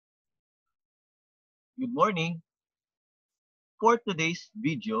Good morning. For today's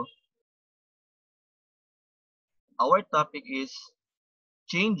video, our topic is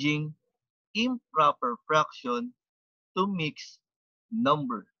changing improper fraction to mixed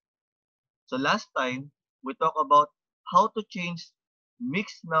number. So last time, we talked about how to change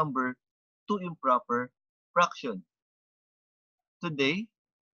mixed number to improper fraction. Today,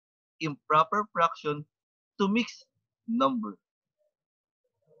 improper fraction to mixed number.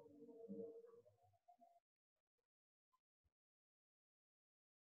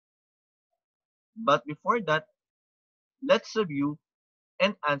 But before that, let's review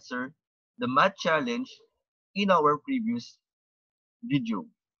and answer the math challenge in our previous video.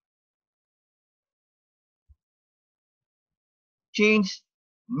 Change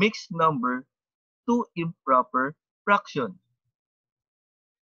mixed number to improper fraction.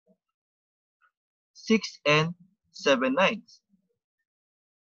 6 and 7 ninths.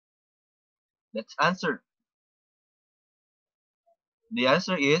 Let's answer. The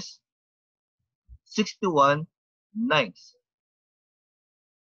answer is 61 ninths.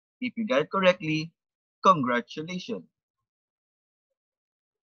 If you got it correctly, congratulations.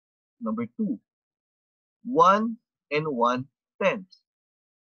 Number 2, 1 and 1 tenth.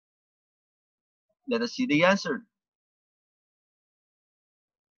 Let us see the answer.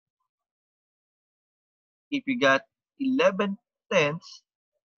 If you got 11 tenths,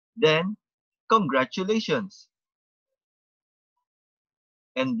 then congratulations.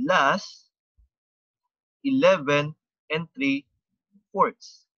 And last, 11 and 3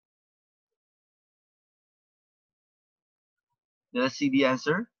 fourths. Let us see the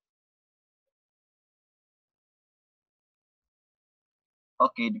answer.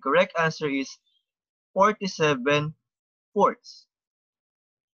 Okay, the correct answer is 47 fourths.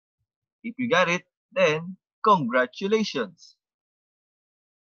 If you got it, then congratulations.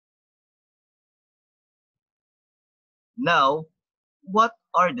 Now, what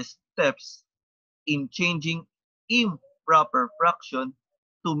are the steps in changing improper fraction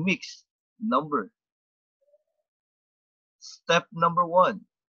to mixed number? Step number 1.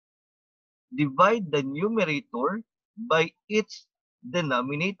 Divide the numerator by its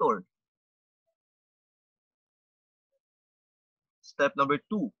denominator. Step number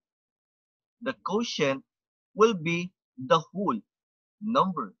 2. The quotient will be the whole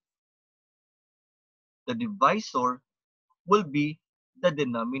number. The divisor will be the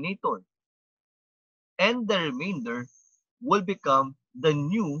denominator. And the remainder will become the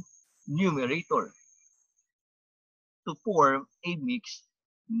new numerator to form a mixed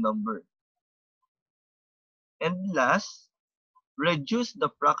number. And last, reduce the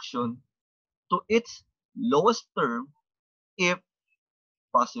fraction to its lowest term if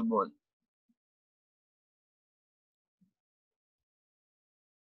possible.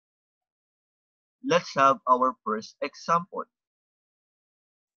 Let's have our first example.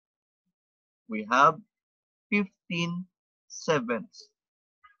 We have 15 sevenths.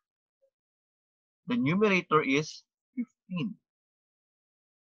 The numerator is 15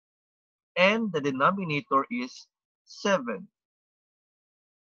 and the denominator is 7.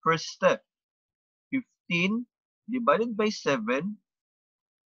 First step, 15 divided by 7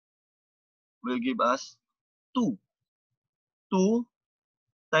 will give us 2. 2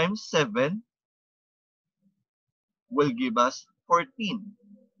 times 7 will give us 14.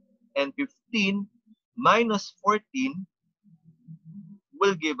 And 15 minus 14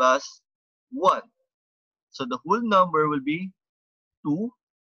 will give us 1. So the whole number will be 2.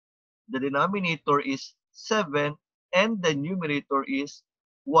 The denominator is 7 and the numerator is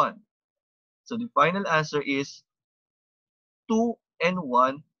 1. So the final answer is 2 and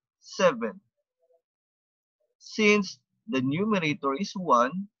 1, 7. Since the numerator is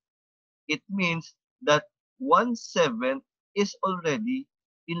 1, it means that 1/7 is already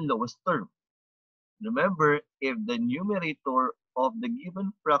in lowest term. Remember, if the numerator of the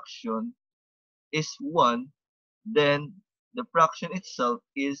given fraction is 1, then the fraction itself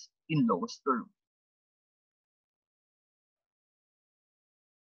is in lowest term.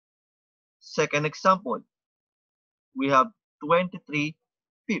 Second example, we have 23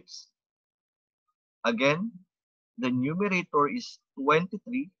 fifths. Again, the numerator is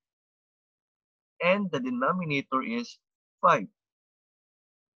 23 and the denominator is 5.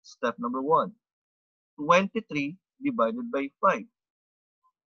 Step number 1, 23 divided by 5.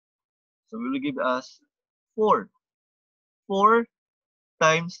 So it will give us 4. 4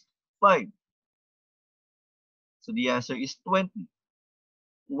 times 5. So the answer is 20.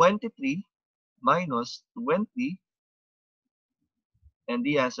 23 minus 20 and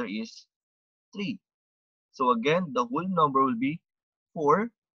the answer is 3. So again, the whole number will be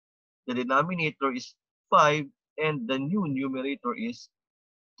 4. The denominator is 5, and the new numerator is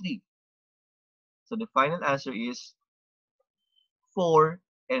 3. So the final answer is 4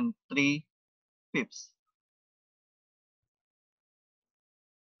 and 3/5.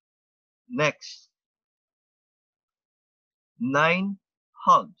 Next, 9/2.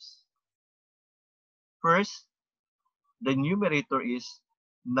 First, the numerator is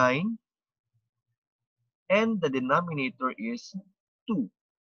 9 and the denominator is 2.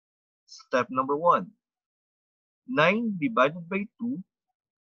 Step number 1. 9 divided by 2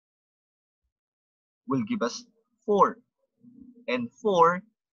 will give us 4. And 4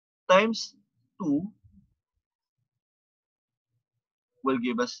 times 2 will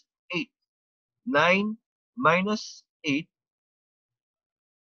give us 8. 9 minus 8,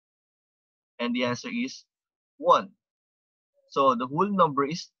 and the answer is 1. So the whole number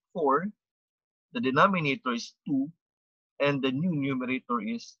is 4, the denominator is 2, and the new numerator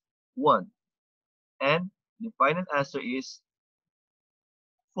is 1. And the final answer is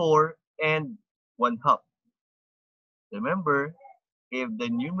 4 and 1/2. Remember, if the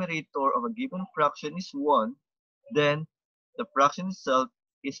numerator of a given fraction is 1, then the fraction itself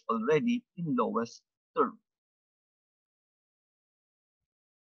is already in lowest term.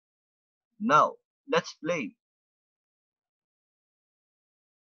 Now, let's play.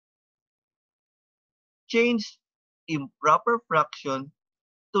 Change improper fraction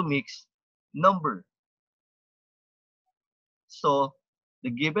to mixed number. So,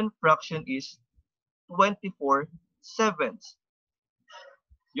 the given fraction is 24/7.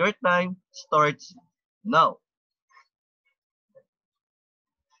 Your time starts now.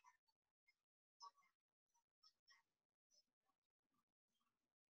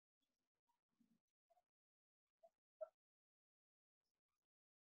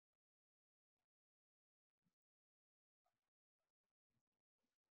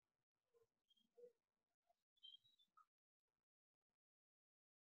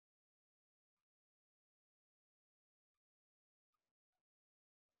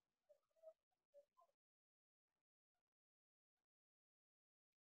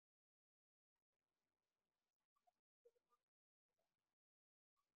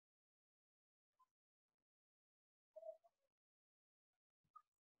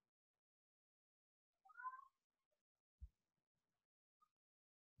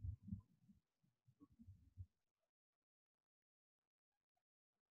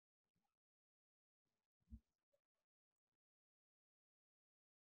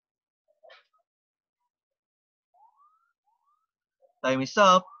 Time is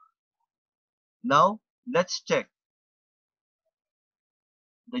up. Now, let's check.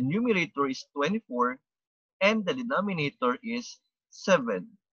 The numerator is 24 and the denominator is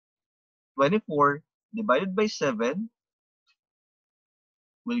 7. 24 divided by 7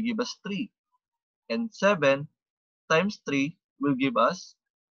 will give us 3. And 7 times 3 will give us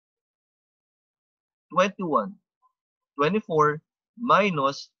 21. 24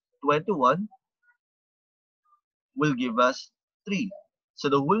 minus 21 will give us 3. So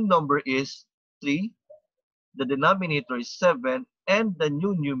the whole number is 3, the denominator is 7, and the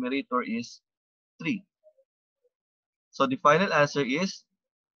new numerator is 3. So the final answer is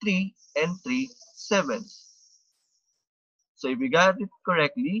 3 and 3/7. So if you got it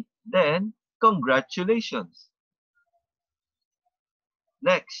correctly, then congratulations.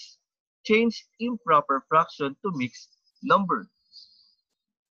 Next, change improper fraction to mixed number.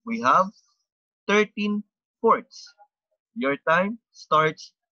 We have 13/4. Your time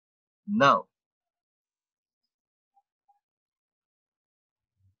starts now.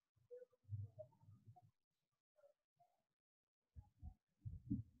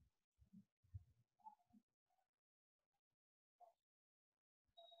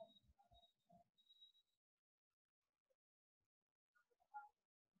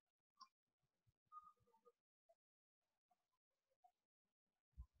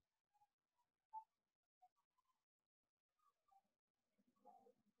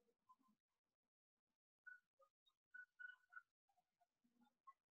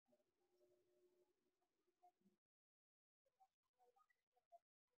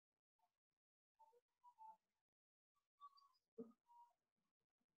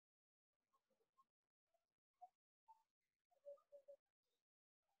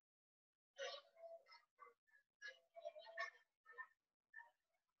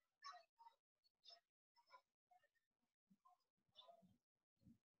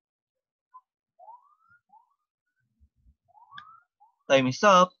 Time is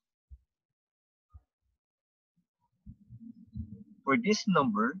up. For this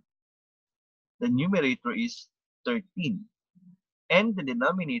number, the numerator is 13 and the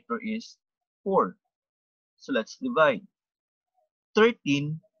denominator is 4. So let's divide.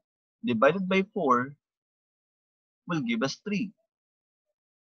 13 divided by 4 will give us 3.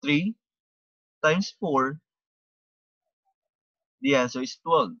 3 times 4, the answer is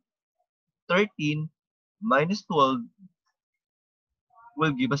 12. 13 minus 12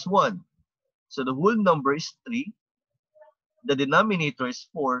 will give us 1. So the whole number is 3, the denominator is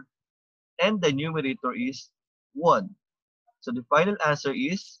 4, and the numerator is 1. So the final answer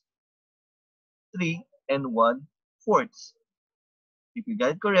is 3 and 1 fourths. If you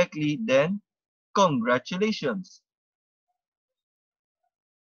got it correctly, then congratulations.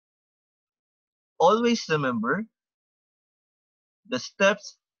 Always remember the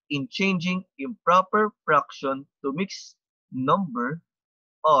steps in changing improper fraction to mixed number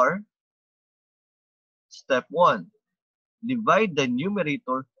are: step 1. Divide the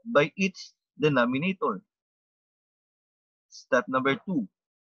numerator by its denominator. Step number 2.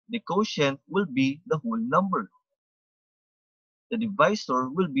 The quotient will be the whole number. The divisor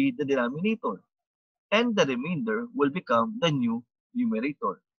will be the denominator. And the remainder will become the new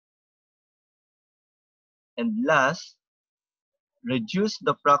numerator. And last, reduce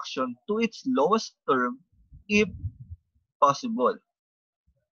the fraction to its lowest term if possible.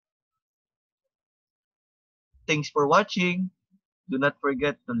 Thanks for watching. Do not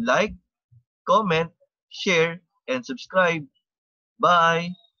forget to like, comment, share, and subscribe.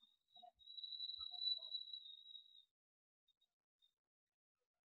 Bye!